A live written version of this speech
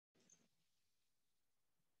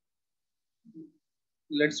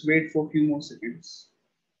Let's wait for a few more seconds.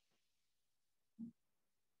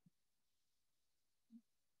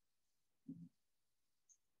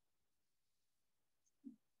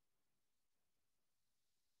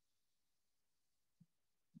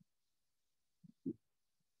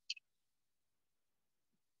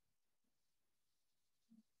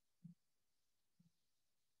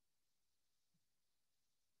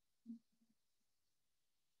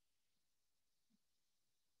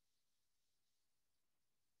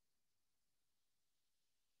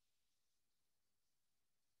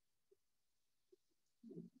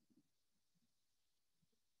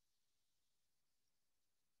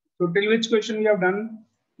 So till which question we have done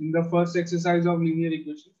in the first exercise of linear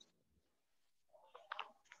equations?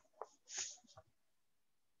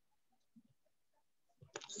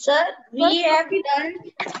 Sir, we have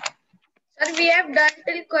done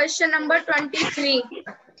till question number 23.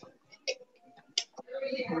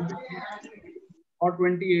 Or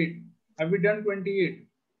 28? Have we done 28?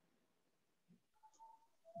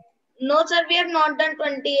 No, sir, we have not done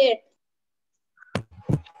 28.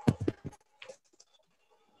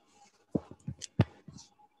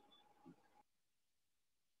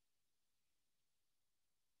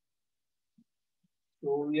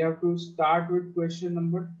 So we have to start with question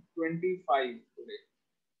number 25 today.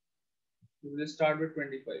 We will start with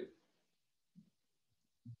 25.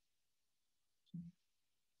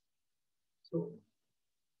 So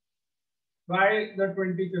try the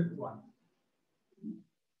 25th one.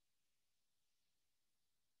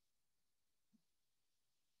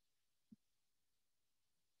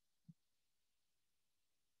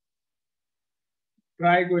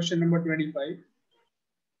 Try question number 25.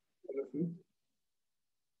 All of you.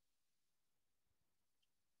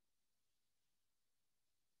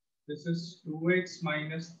 This is 2x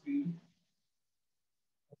minus 3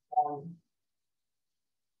 upon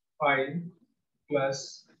 5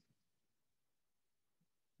 plus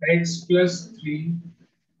x plus 3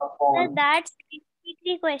 upon. That's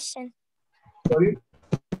 23 question. Sorry?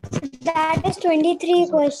 That is 23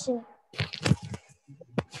 question.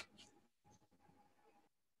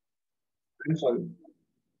 I'm sorry.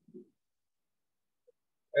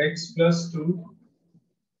 X plus 2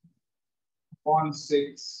 upon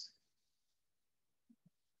 6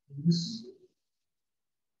 is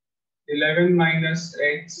 11 minus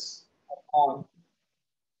x upon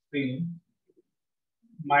 3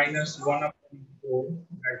 minus 1 upon 4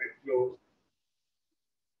 bracket close.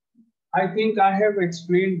 I think I have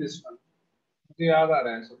explained this one. मुझे याद आ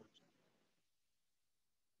रहा है सब.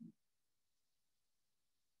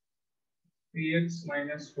 3x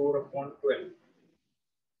minus 4 upon 12.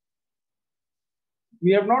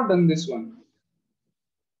 We have not done this one.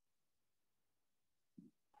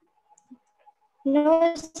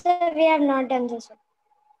 No, sir, we have not done this one.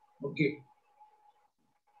 Okay.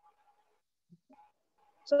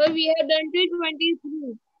 So we have done till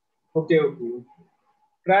 23. Okay, okay.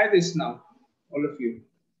 Try this now, all of you.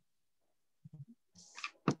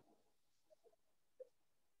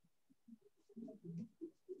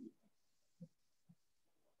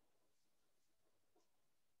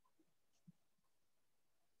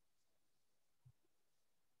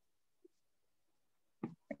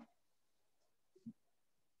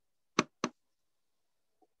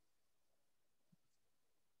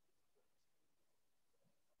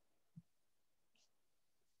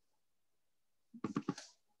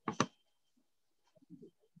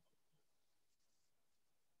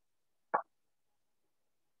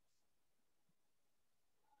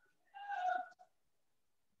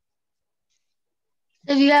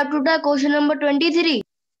 So we have to do question number 23.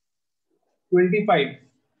 25.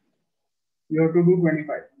 You have to do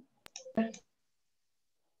 25.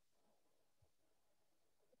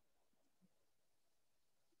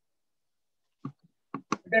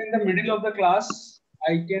 In the middle of the class,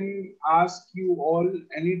 I can ask you all,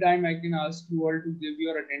 anytime I can ask you all to give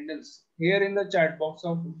your attendance here in the chat box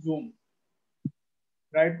of Zoom.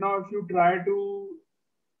 Right now, if you try to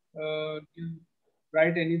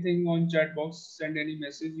write anything on chat box, send any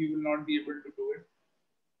message, you will not be able to do it.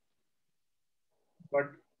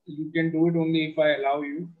 But you can do it only if I allow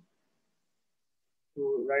you.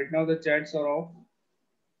 So right now the chats are off.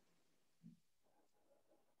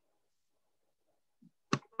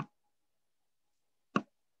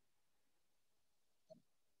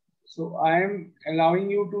 So I am allowing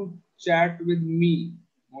you to chat with me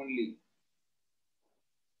only,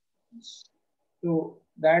 so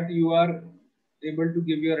that you are able to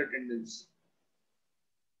give your attendance.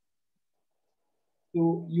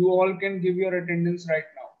 So you all can give your attendance right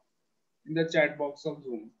now in the chat box of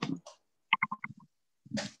Zoom.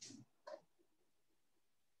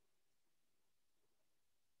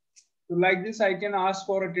 So like this, I can ask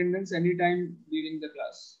for attendance anytime during the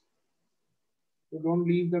class. So don't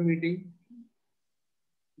leave the meeting.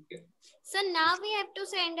 Okay. So now we have to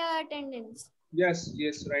send our attendance. Yes,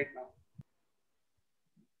 yes, right now.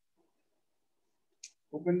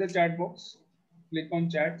 Open the chat box, click on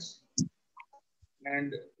chats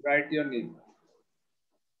and write your name.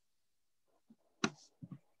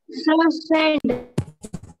 So send.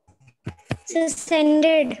 So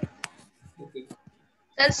sended. Okay.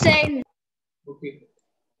 So send. Okay.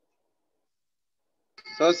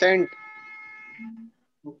 So sent.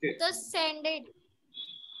 Okay. So sended.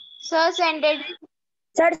 So sended.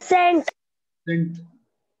 So sent. Sent.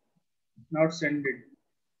 Not sended.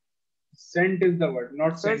 Sent is the word,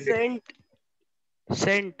 not So sended. sent.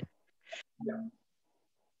 Sent. Yeah.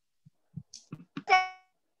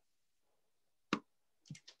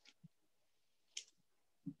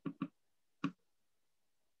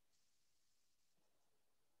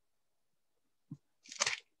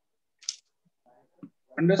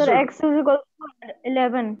 Understood? Sir, x is equal to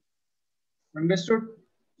 11. Understood?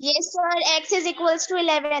 Yes, sir. X is equals to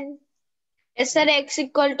 11. Yes, sir. X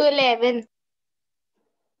equal to 11.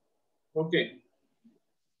 Okay.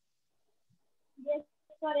 Yes,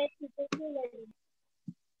 for x equal to 11.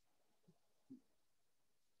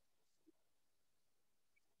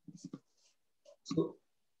 So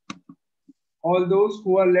all those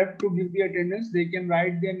who are left to give the attendance, they can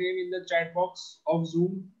write their name in the chat box of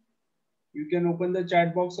Zoom. You can open the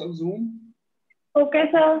chat box of Zoom. Okay,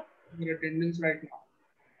 sir. Your attendance right now,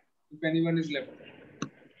 if anyone is left.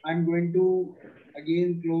 I'm going to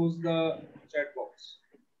again close the chat box.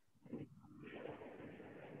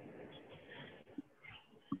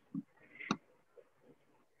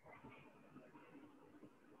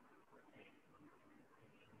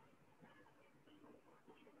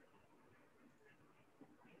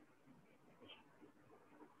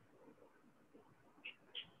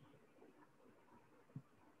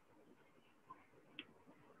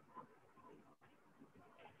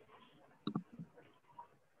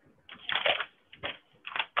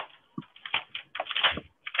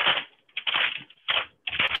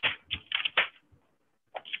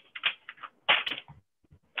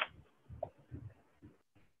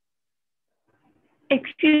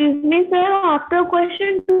 Excuse me, sir. After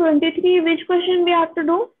question 23, which question we have to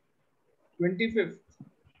do? 25th.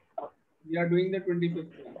 We are doing the 25th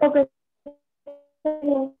one. Okay.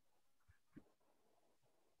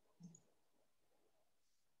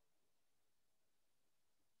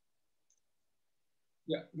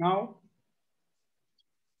 Yeah. Now,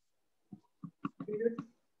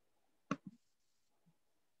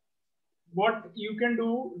 what you can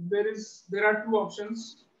do, there are two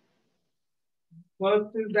options.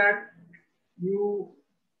 First is that you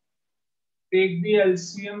take the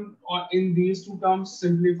LCM in these two terms,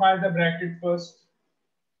 simplify the bracket first.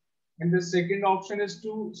 And the second option is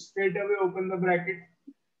to straight away open the bracket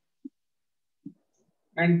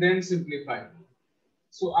and then simplify.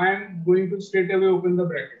 So I am going to straight away open the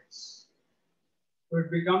brackets. So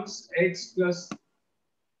it becomes x plus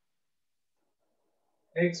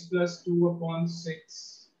 2 upon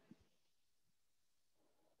 6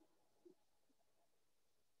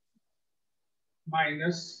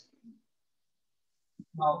 minus,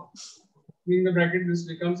 now in the bracket this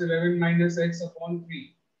becomes 11 minus x upon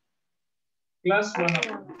 3 plus 1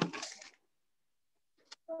 upon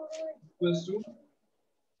equals to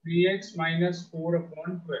 3x minus 4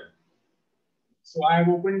 upon 12. So I have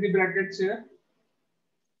opened the brackets here.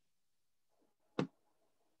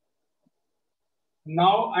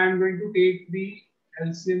 Now I am going to take the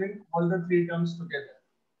LCM in all the three terms together.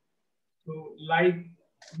 So like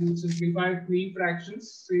you simplify three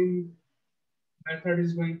fractions, same method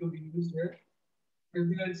is going to be used here. If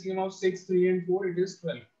the LCM of 6, 3 and 4, it is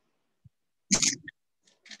 12.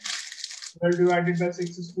 12 divided by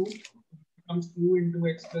 6 is 2. It becomes 2 into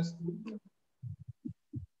x plus 2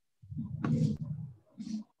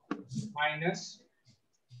 minus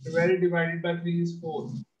 12 divided by 3 is 4.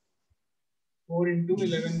 4 into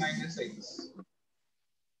 11 minus x.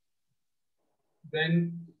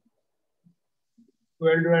 Then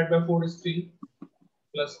 12 divided by 4 is 3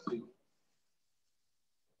 plus 3.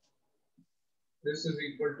 This is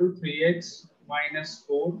equal to 3x minus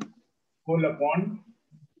 4 whole upon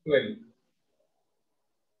 12.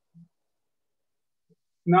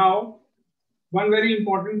 Now, one very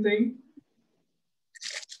important thing.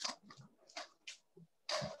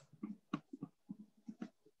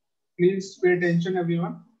 Please pay attention,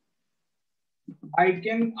 everyone. I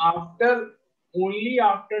can only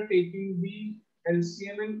after taking the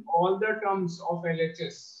LCM in all the terms of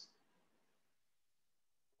LHS,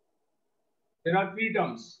 There are three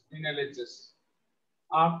terms in LHS.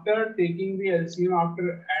 After taking the LCM,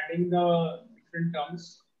 after adding the different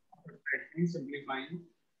terms, after correctly simplifying,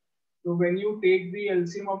 so when you take the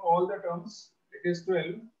LCM of all the terms, it is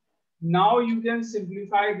 12. Now you can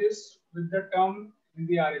simplify this with the term in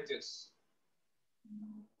the RHS.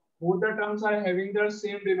 Both the terms are having the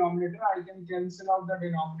same denominator. I can cancel out the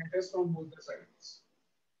denominators from both the sides.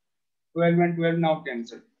 12 and 12 now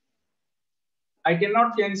cancel. I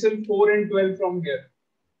cannot cancel 4 and 12 from here.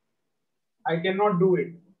 I cannot do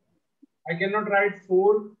it. I cannot write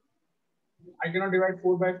 4. I cannot divide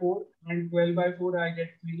 4 by 4 and 12 by 4. I get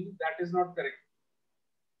 3. That is not correct.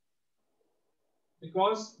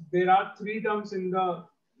 Because there are three terms in the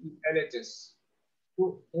LHS.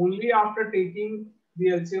 So only after taking the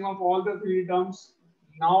LCM of all the three terms,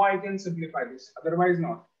 now I can simplify this. Otherwise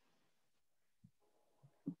not.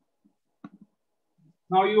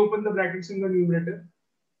 Now you open the brackets in the numerator.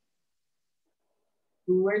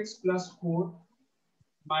 2x plus 4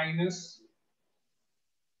 minus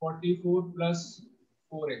 44 plus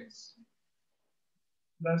 4x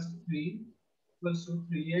plus 3 plus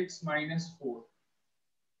 3x minus 4.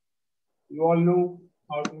 You all know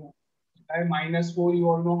how to multiply. Minus 4, you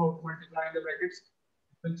all know how to multiply in the brackets.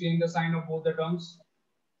 We'll change the sign of both the terms.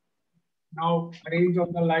 Now arrange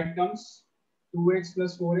on the like terms. 2x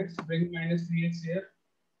plus 4x, bring minus 3x here.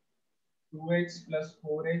 2x plus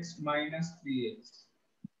 4x minus 3x.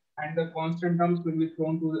 And the constant terms will be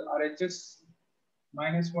thrown to the RHS.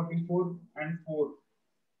 Minus 44 and 4.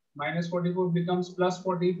 Minus 44 becomes plus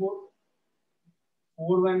 44.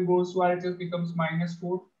 4 when goes to RHS becomes minus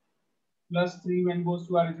 4. Plus 3 when goes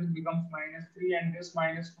to RHS becomes minus 3. And this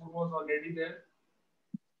minus 4 was already there.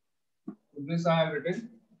 So this I have written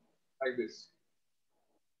like this.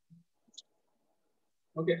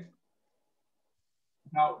 Okay.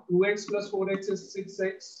 Now 2x plus 4x is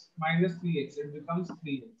 6x minus 3x. It becomes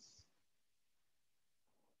 3x.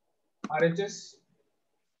 RHS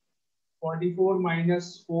 44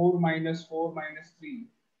 minus 4 minus 4 minus 3.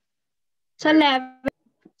 So 11.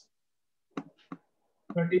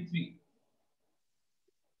 33.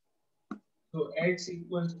 So x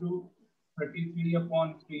equals to 33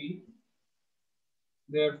 upon 3.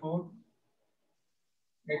 Therefore,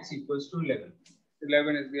 x equals to 11.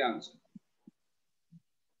 11 is the answer.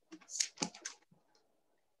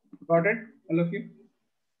 Got it, all of you?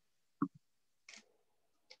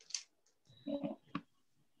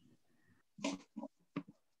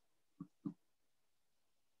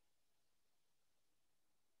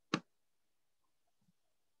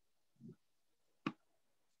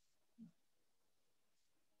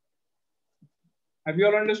 Have you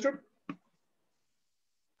all understood?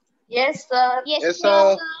 Yes, sir. Yes,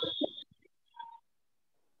 sir.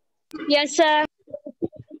 Yes, sir.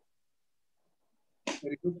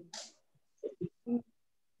 Very good.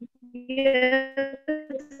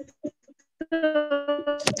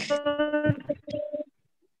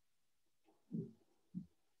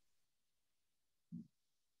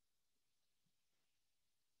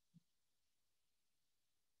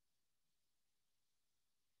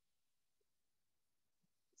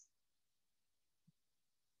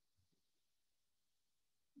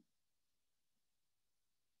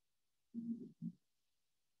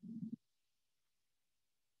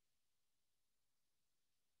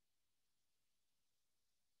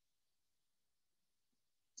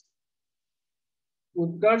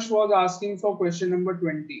 Utkarsh was asking for question number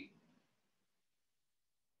 20.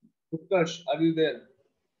 Utkarsh, are you there?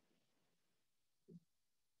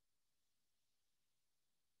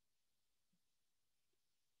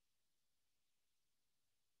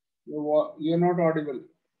 You're not audible.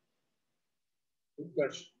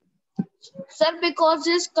 Utkarsh. Sir, because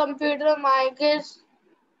his computer mic is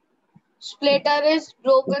splitter is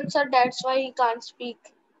broken, sir, that's why he can't speak.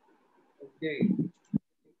 Okay.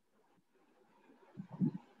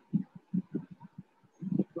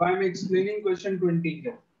 So I'm explaining question 20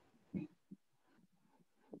 here.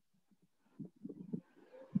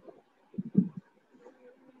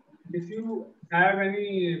 If you have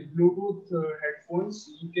any Bluetooth headphones,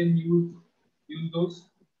 you can use those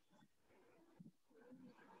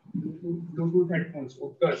Bluetooth headphones,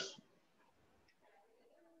 Utkarsh.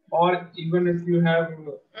 Or even if you have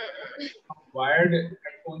wired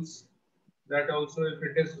headphones, that also, if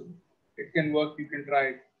it can work, you can try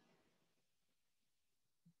it.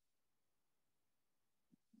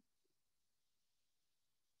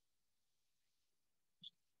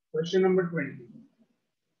 Question number 20.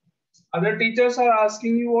 Other teachers are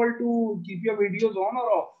asking you all to keep your videos on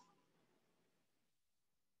or off?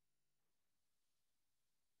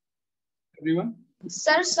 Everyone?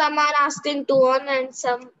 Sir, some are asking to on and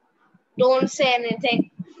some don't say anything.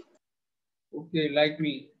 Okay, like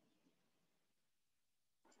me.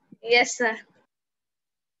 Yes, sir.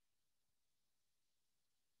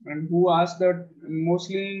 And who asked that?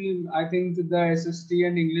 Mostly, I think the SST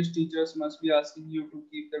and English teachers must be asking you to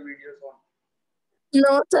keep the videos on.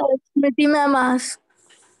 No, sir. Smriti ma'am asked.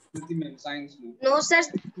 Riti ma'am, science ma'am. No, sir.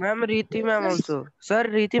 Ma'am, Riti ma'am also. Sir,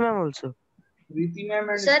 Riti ma'am also. Riti ma'am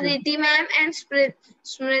and Sir, Riti ma'am and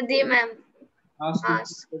Smriti ma'am asked to keep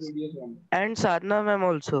asked. the videos on. And Sadhna ma'am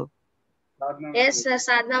also. Sadhana ma'am Yes, also. sir.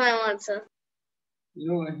 Sadhana ma'am also. You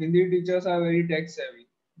know, Hindi teachers are very tech savvy.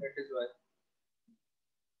 That is why.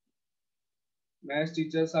 Maths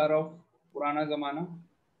teachers are of Purana Zamana,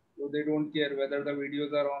 so they don't care whether the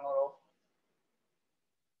videos are on or off.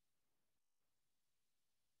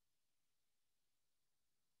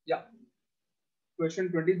 Yeah. Question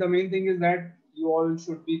 20. The main thing is that you all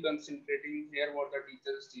should be concentrating here what the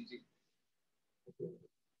teacher is teaching. Okay.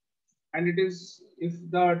 And it is, if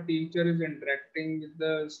the teacher is interacting with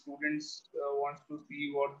the students, wants to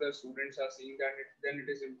see what the students are seeing, then it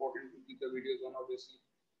is important to keep the videos on, obviously.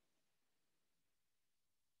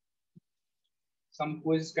 Some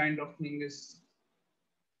quiz kind of thing is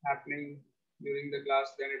happening during the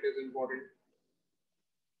class, then it is important.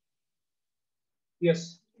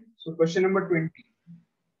 Yes. So question number 20.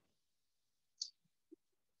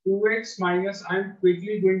 2x minus, I'm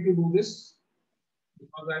quickly going to do this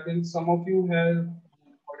because I think some of you have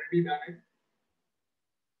already done it.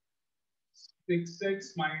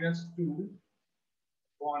 6x minus 2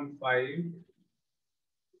 upon 5,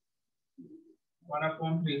 1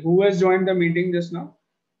 upon 3. Who has joined the meeting just now?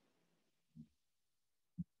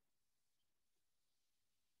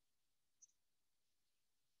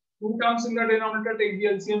 Two terms in the denominator, take the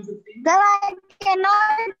LCM 15. Sir, I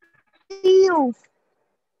cannot see you.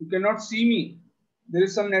 You cannot see me. There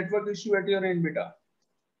is some network issue at your end, beta.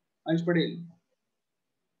 Ansh Patel.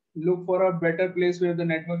 Look for a better place where the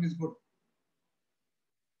network is good.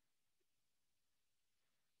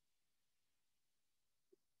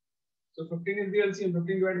 So 15 is the LCM.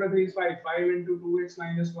 15 divided by 3 is 5. 5 into 2x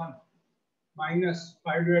minus 1 minus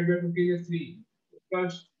 5 divided by 15 is 3.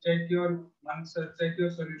 First, check your answer, check your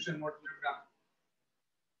solution, what you have done.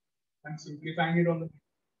 I'm simplifying it on the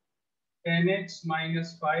 10x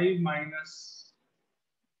minus 5 minus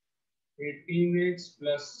 18x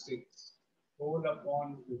plus 6 whole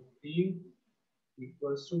upon 15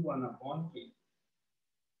 equals to 1 upon 3.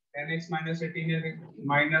 10x minus 18 is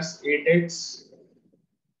minus 8x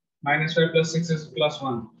minus 5 plus 6 is plus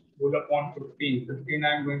 1 whole upon 15. 15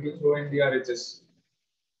 I am going to throw in the RHS.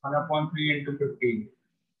 1 upon 3 into 15.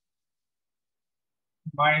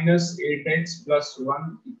 Minus 8x plus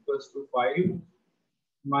 1 equals to 5.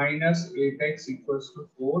 Minus 8x equals to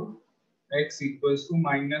 4. X equals to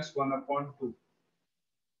minus 1 upon 2.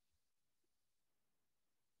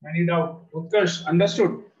 Any doubt? Utkarsh,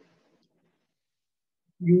 understood?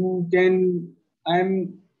 You can,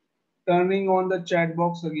 I'm turning on the chat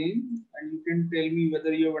box again and you can tell me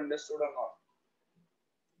whether you have understood or not.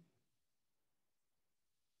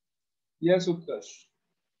 Yes, Utkarsh.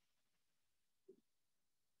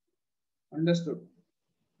 Understood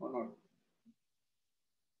or not?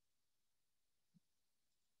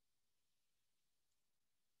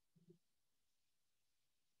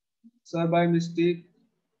 Sir, by mistake,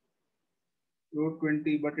 wrote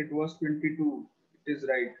 20, but it was 22. It is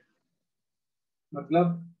right.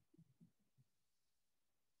 Matlab,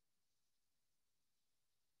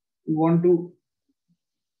 you want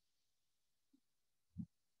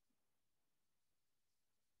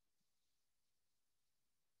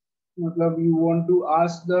to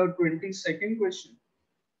ask the 22nd question.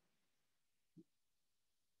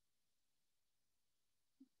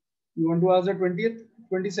 You want to ask the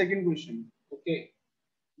 22nd question. Okay.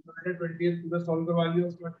 20th पूरा solve करवा लिया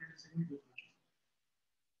उसके बाद 22nd question.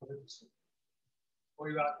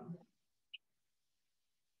 कोई बात नहीं.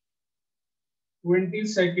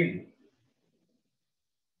 22nd.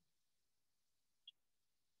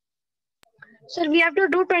 Sir, we have to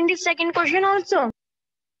do 22nd question also.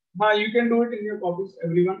 You can do it in your copies,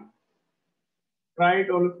 everyone. Try it,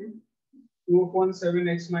 all of you. 2 upon 7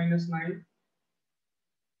 x minus 9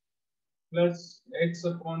 plus x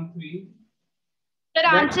upon 3. Sir,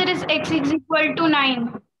 answer is x is equal to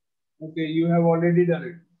 9. Okay, you have already done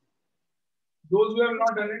it. Those who have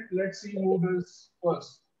not done it, let's see who does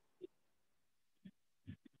first.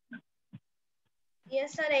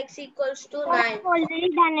 Yes, sir. X equals to I 9. have already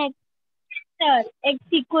done it. Sir, x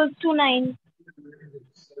equals to 9.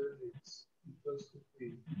 7x equals to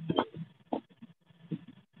 3.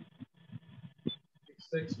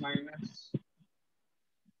 6x minus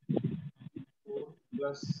 4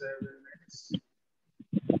 plus 7x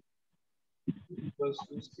equals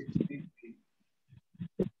to 63.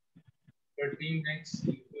 13x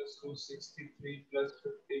equals to 63 plus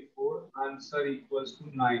 54. Answer equals to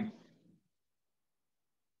 9.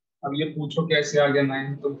 अब ये पूछो कैसे आ गया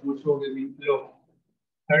 9 तो पूछोगे भी लो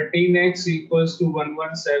 13x equals to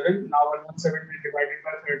 117. Now 117 divided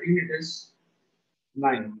by 13 it is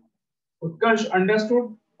 9. Utkarsh,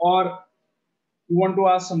 understood or you want to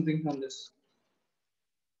ask something from this?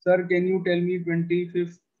 Sir, can you tell me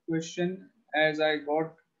 25th question as I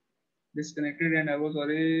got disconnected and I was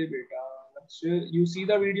array beta. Lakshya, you see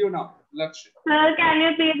the video now, Lakshya. Sir, can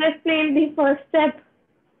you please explain the first step?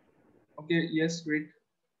 Okay, yes, wait.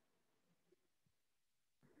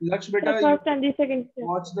 Laksh The beta, first and the second step.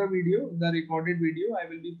 watch the video, the recorded video. I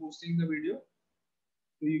will be posting the video,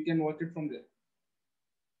 so you can watch it from there.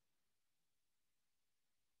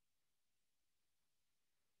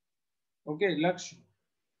 Okay, Laksh.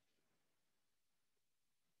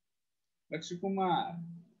 Lakshya Kumar.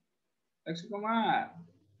 Lakshya Kumar.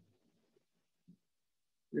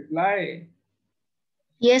 Reply.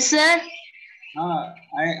 Yes, sir.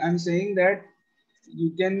 I'm saying that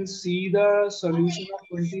you can see the solution of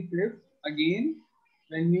 25th again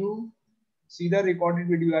when you see the recorded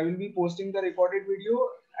video. I will be posting the recorded video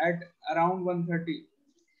at around 1:30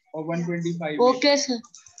 or 1:25. Okay, sir.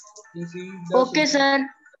 You see the Okay, sir.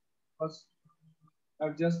 first,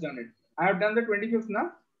 I've just done it. I have done the 25th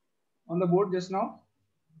now on the board just now.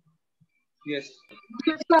 Yes.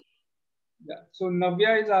 Yeah. So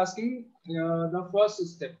Navya is asking the first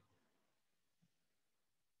step.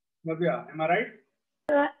 Navya, am I right?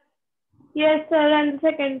 Yes, sir, and the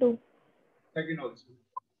second too. Second also.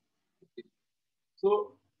 Okay.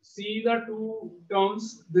 So see the two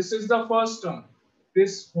terms. This is the first term.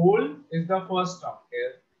 This whole is the first term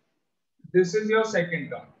here. This is your second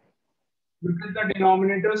term. Look at the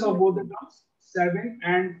denominators of both the terms. 7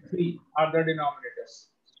 and 3 are the denominators.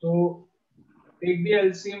 So take the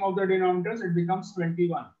LCM of the denominators, it becomes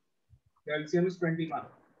 21. The LCM is 21.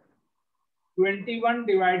 21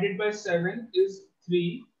 divided by 7 is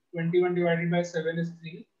 3. 21 divided by 7 is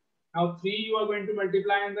 3. Now 3 you are going to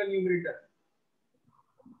multiply in the numerator.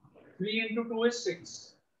 3 into 2 is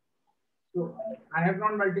 6. So I have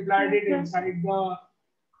not multiplied it inside the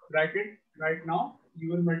bracket right now.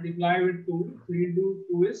 You will multiply with 2. 3 into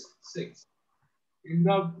 2 is 6.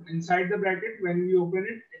 Inside the bracket, when we open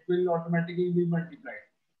it, it will automatically be multiplied.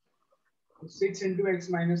 So 6 into x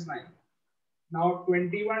minus 9. Now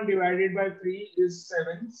 21 divided by 3 is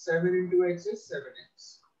 7. 7 into x is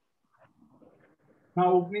 7x.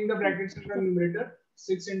 Now opening the brackets in the numerator,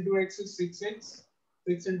 6 into x is 6x.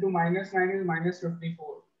 6 into minus 9 is minus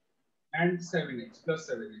 54. And 7x plus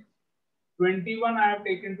 7x. 21 I have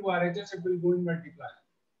taken to RHS, it will go in multiply.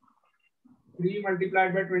 3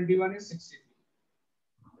 multiplied by 21 is 63.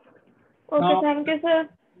 Okay, Now, thank you, sir.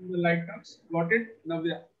 the like terms. Got it,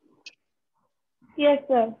 Navya? Yes,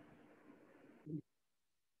 sir.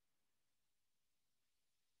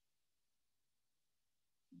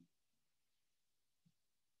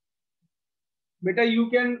 Beta, you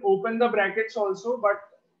can open the brackets also, but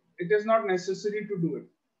it is not necessary to do it.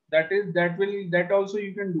 That also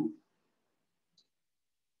you can do.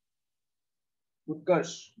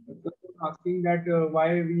 Utkarsh is asking that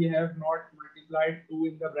why we have not multiplied 2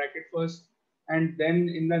 in the bracket first and then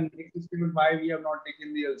in the next experiment why we have not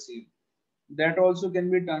taken the LCM. That also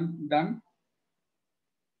can be done,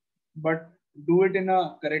 but do it in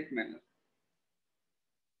a correct manner.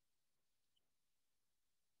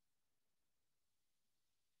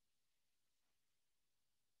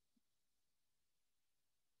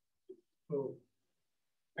 So,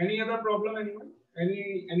 any other problem, anyone?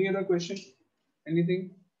 Any other question?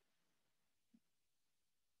 Anything?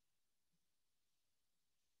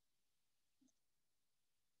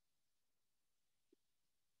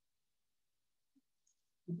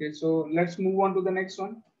 Okay, so let's move on to the next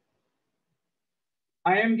one.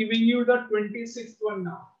 I am giving you the 26th one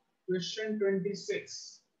now. Question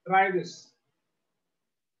 26. Try this.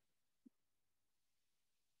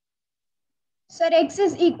 Sir, x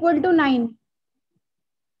is equal to 9.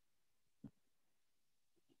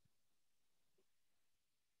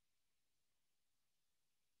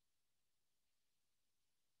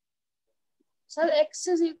 Sir, x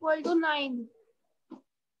is equal to 9.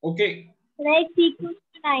 Okay. X equals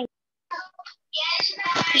to 9.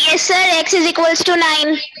 Yes, sir. X is equals to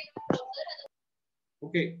 9.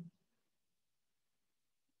 Okay.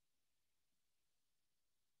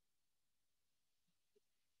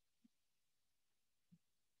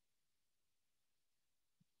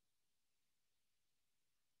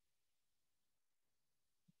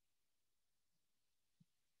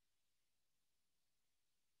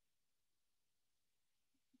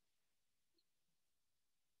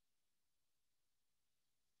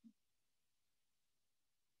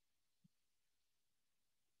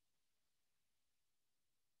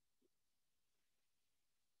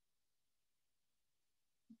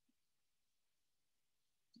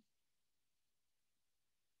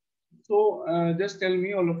 So just tell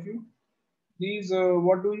me, all of you, these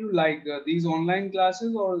what do you like? These online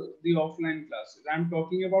classes or the offline classes? I'm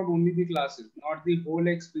talking about only the classes, not the whole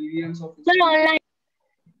experience of Sir, school. online.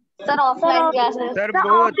 Sir, offline classes. Sir, Sir,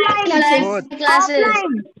 both. offline. Both. Classes.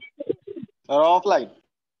 Offline. Sir, offline.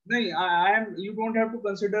 No, I am. You don't have to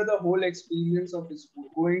consider the whole experience of school.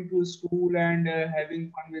 Going to school and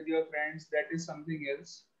having fun with your friends, that is something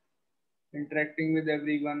else. Interacting with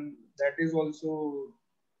everyone, that is also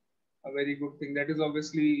a very good thing. That is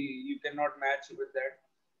obviously you cannot match with that.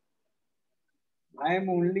 I am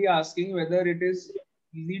only asking whether it is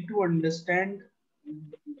easy to understand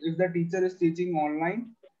if the teacher is teaching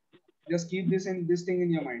online. Just keep this thing in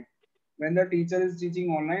your mind. When the teacher is teaching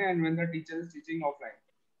online and when the teacher is teaching offline,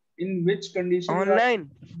 in which condition you are Online.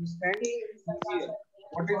 understand easier?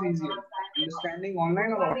 What is easier? Understanding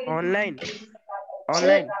online or offline? Online.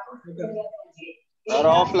 Online. Sir,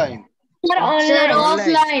 offline. Sir, Sir, online.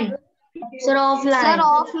 offline. Sir, offline. Sir,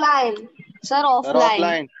 offline. Sir, Sir, offline.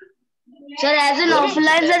 offline. Sir, as in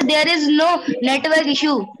offline, sir, there is no network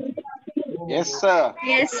issue. Yes, sir.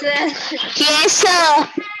 Yes, sir. Yes, sir.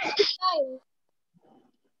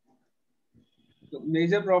 So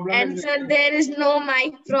major problem And is sir, there is no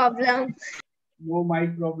mic problem. no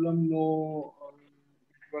mic problem, no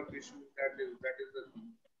network issue. That is the thing.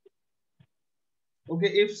 Okay,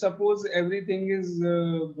 if suppose everything is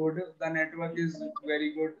good, the network is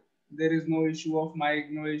very good. There is no issue of mic,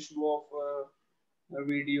 no issue of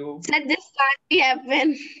video. Sir, this can't be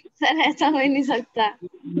happen. Sir, ऐसा हो ही नहीं सकता.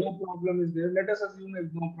 No problem is there. Let us assume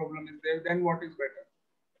if no problem is there, then what is better?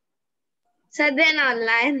 Sir, then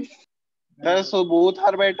online. Sir, so both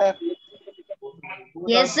are better. Both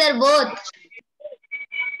Yes, are- sir, both.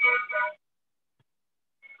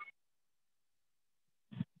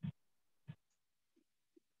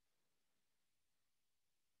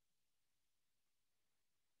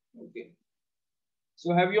 Okay.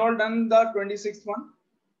 So have you all done the 26th one?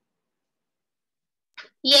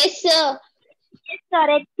 Yes, sir. Yes, sir.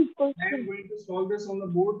 X equals I am going to solve this on the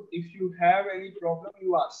board. If you have any problem,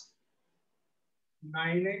 you ask.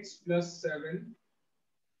 9x plus 7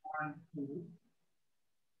 on 2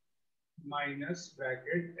 minus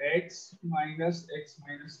bracket x minus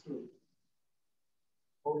 2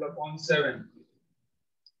 whole upon 7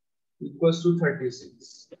 equals to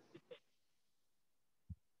 36.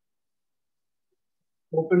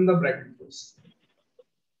 Open the bracket first.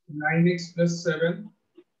 9x plus 7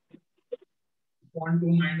 upon 2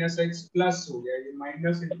 minus x plus हो गया ये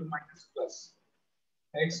minus into minus plus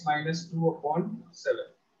x minus 2 upon 7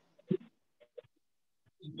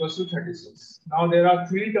 equals to 36. Now there are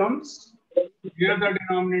three terms. Here the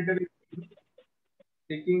denominator is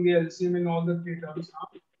taking the LCM in all the three terms now.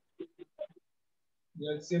 The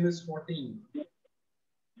LCM is 14.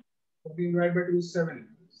 14 divided by 2 is 7.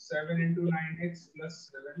 7 into 9x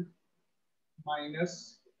plus 7 minus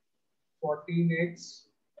 14x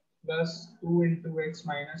plus 2 into x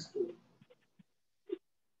minus 2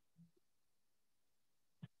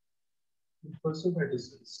 equals to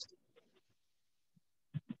 36.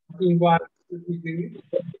 7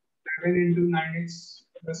 into 9x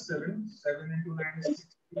plus 7. 7 into 9 is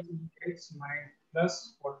 16x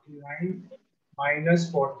plus 49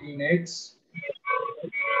 minus 14x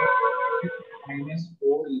minus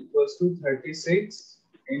 4 equals to 36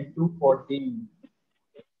 into 14.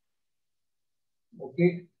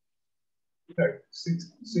 Okay.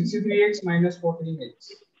 63x minus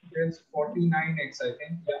 14x. There's 49x, I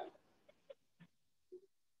think. Yeah.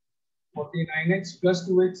 49x plus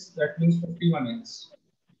 2x, that means 51x.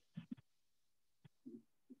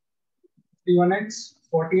 51x,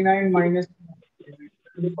 49 minus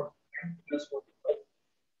 49 plus 45.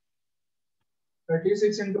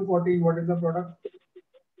 36 into 14, what is the product?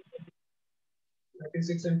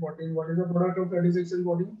 36 and 14, what is the product of 36 and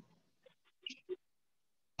 14?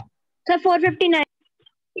 Sir, 459.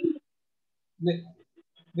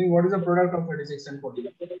 What is the product of 36 and 14?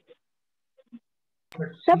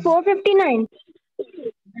 Sir, 459.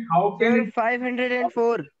 How can Sir, it?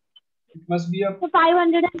 504. It must be a. So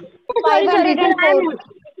 500. Sorry, sorry.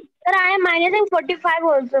 Sir, I am minusing 45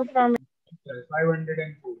 also from it.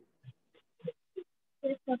 504.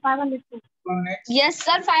 Yes, sir, 504. So next, Yes,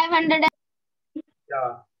 sir, 500.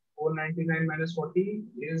 yeah, 499 minus 40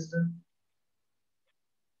 is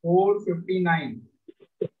 459.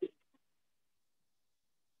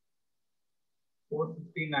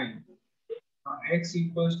 459. X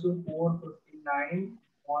equals to 459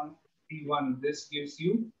 on 51. This gives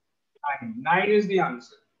you 9. 9 is the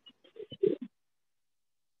answer.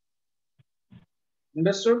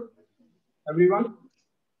 Understood? Everyone?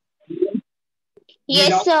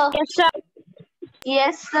 Yes, sir. Yes, sir.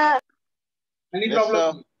 Yes, sir. Any Yes,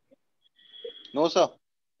 problem? sir. No, sir.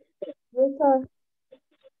 Yes, sir.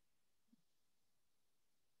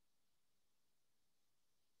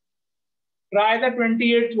 Try the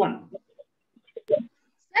 28th one. Sir,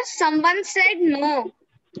 someone said no.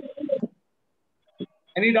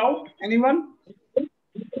 Any doubt? Anyone?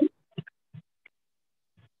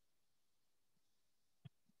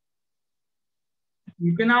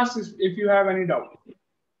 You can ask if you have any doubt.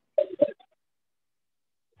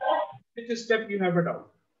 Which step you have a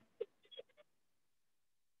doubt?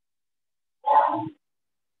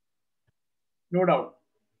 No doubt.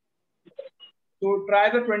 So try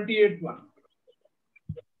the 28th one.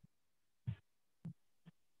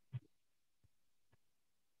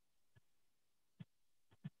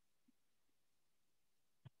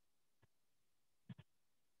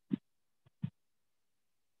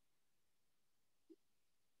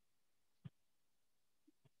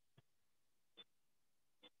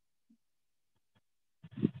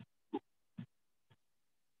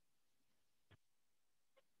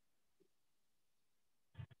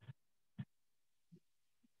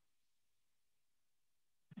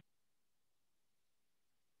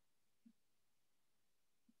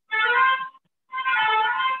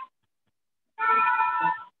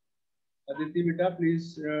 Aditi beta,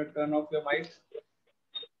 please turn off your mic.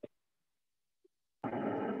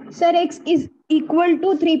 Sir, x is equal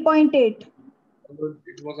to 3.8.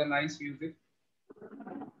 It was a nice music.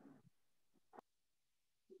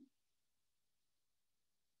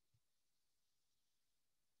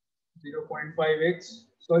 Zero 0.5x.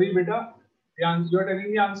 Sorry, beta. You are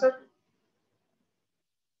telling the answer?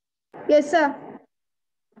 Yes, sir.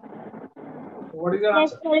 What is your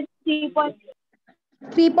Yes, answer? sir.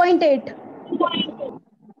 3.8.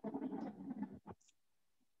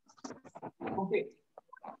 Okay.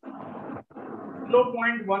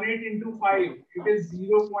 0.18 into 5. It is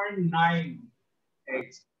 0.9x.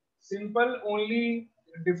 Simple. Only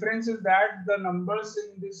difference is that the numbers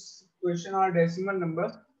in this question are decimal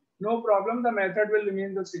numbers. No problem. The method will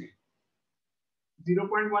remain the same.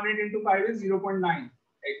 0.18 into 5 is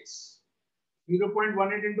 0.9x.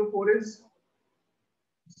 0.18 into 4 is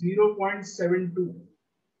 0.72.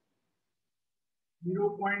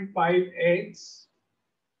 0.5x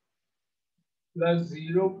plus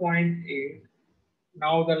 0.8.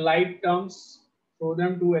 Now the like terms, throw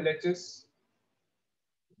them to LHS.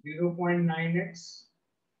 0.9x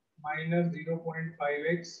minus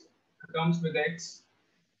 0.5x comes with x.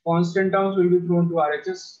 Constant terms will be thrown to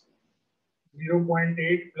RHS.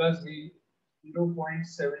 0.8 plus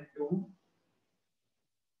 0.72.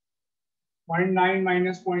 0.9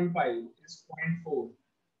 minus 0.5 is 0.4.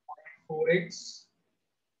 0.4x.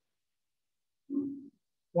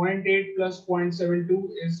 0.8 plus 0.72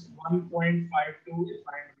 is 1.52 if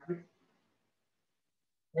I am right.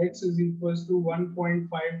 X is equals to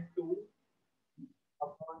 1.52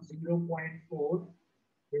 upon 0.4.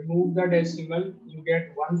 Remove the decimal, you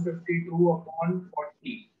get 152 upon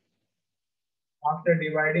 40. After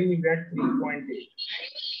dividing, you get 3.8.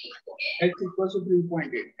 X equals to 3.8.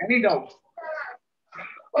 Any doubt?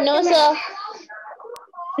 No, sir.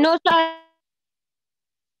 No, sir.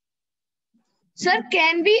 Sir,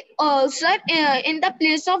 can we, sir, in the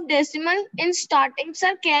place of decimal in starting,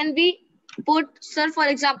 sir, can we put, sir, for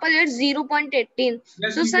example, it's 0.18.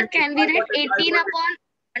 Yes, So, you sir, can. can we I write got it. 18 upon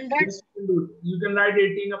 100? Yes, you can do it. You can write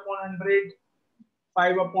 18 upon 100,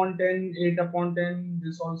 5 upon 10, 8 upon 10.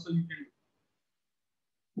 This also you can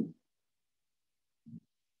do.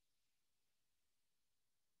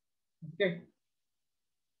 Okay.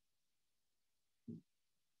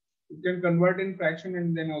 You can convert in fraction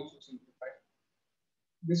and then also simplify.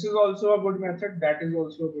 This is also a good method. That is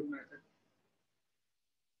also a good method.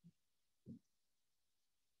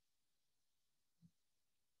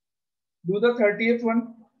 Do the 30th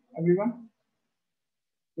one, everyone.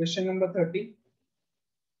 Question number 30.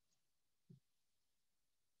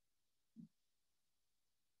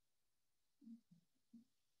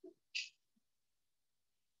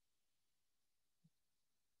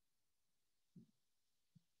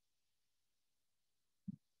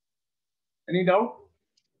 Any doubt?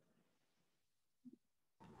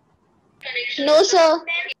 No, sir.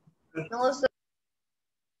 No, sir.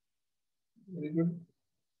 Very good.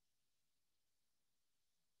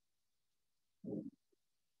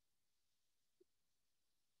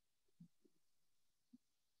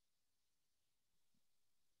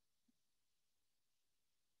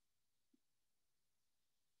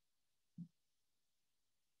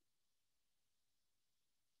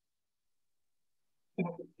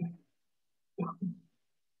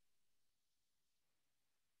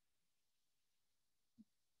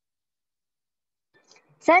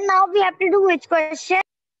 Sir, now we have to do which question?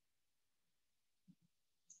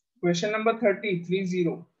 Question number 30,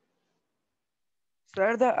 30.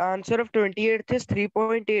 Sir, the answer of 28th is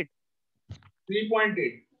 3.8. 3.8.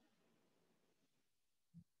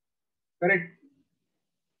 Correct.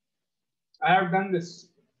 I have done this.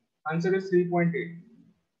 Answer is 3.8.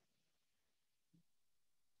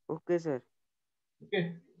 Okay, sir.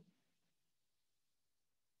 Okay.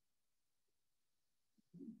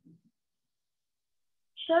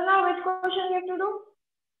 Sir, now which question we have to do?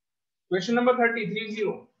 Question number 30,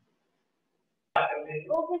 30.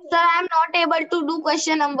 Okay, Sir, I am not able to do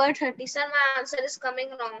question number 30. Sir, my answer is coming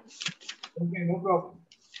wrong. Okay, no problem.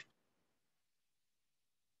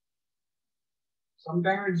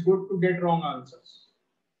 Sometimes it's good to get wrong answers.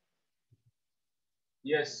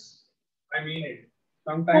 Yes, I mean it.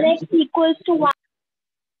 Sir, Sometimes x equals to 1.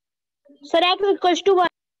 Sir, x equals to 1.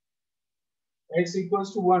 x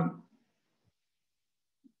equals to 1.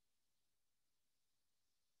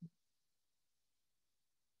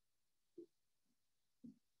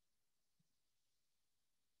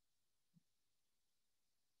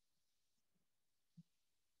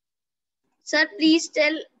 Sir, please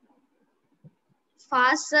tell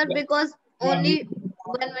fast, sir, Yeah. because Yeah, only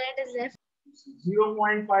 1 minute is left.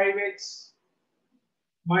 0.5x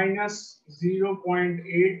minus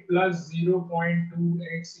 0.8 plus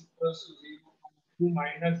 0.2x equals to 0.2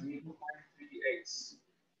 minus 0.3x.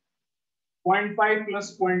 0.5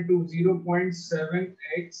 plus 0.2,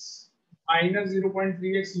 0.7x minus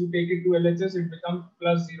 0.3x, you take it to LHS, it becomes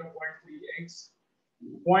plus 0.3x.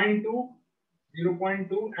 0.2,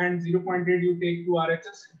 0.2 and 0.8 you take to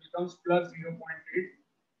RHS, it becomes plus 0.8.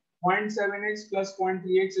 0.7x plus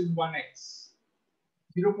 0.3x is 1x.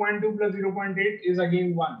 0.2 plus 0.8 is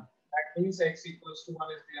again 1. That means x equals to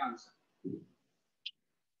 1 is the answer.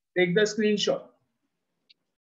 Take the screenshot.